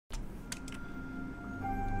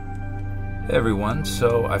Hey everyone,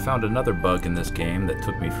 so I found another bug in this game that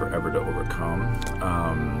took me forever to overcome.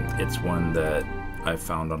 It's one that I've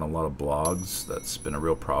found on a lot of blogs that's been a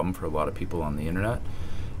real problem for a lot of people on the internet.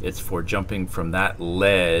 It's for jumping from that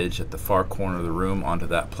ledge at the far corner of the room onto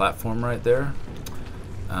that platform right there.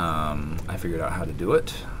 I figured out how to do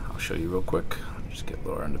it. I'll show you real quick. Just get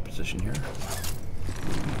Laura into position here.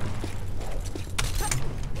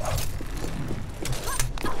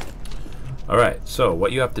 Alright, so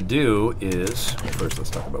what you have to do is, first let's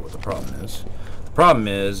talk about what the problem is. The problem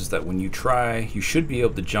is that when you try, you should be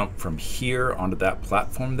able to jump from here onto that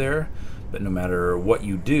platform there, but no matter what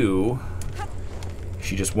you do,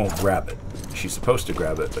 she just won't grab it. She's supposed to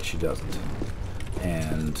grab it, but she doesn't.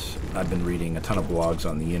 And I've been reading a ton of blogs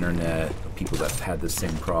on the internet, people that have had this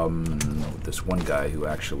same problem, and this one guy who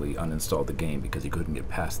actually uninstalled the game because he couldn't get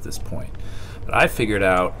past this point. But I figured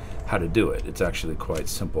out how to do it. It's actually quite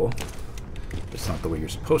simple. It's not the way you're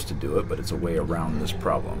supposed to do it, but it's a way around this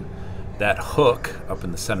problem. That hook up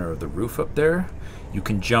in the center of the roof up there, you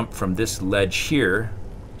can jump from this ledge here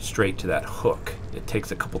straight to that hook. It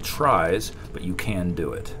takes a couple tries, but you can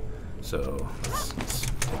do it. So let's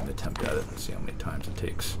take an attempt at it and see how many times it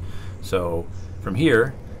takes. So from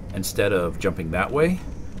here, instead of jumping that way,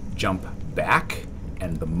 jump back,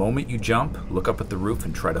 and the moment you jump, look up at the roof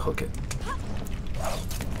and try to hook it.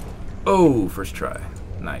 Oh, first try.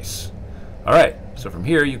 Nice. Alright, so from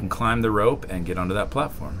here you can climb the rope and get onto that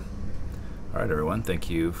platform. Alright everyone, thank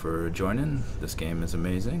you for joining. This game is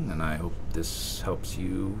amazing and I hope this helps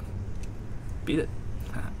you beat it.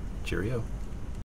 Cheerio.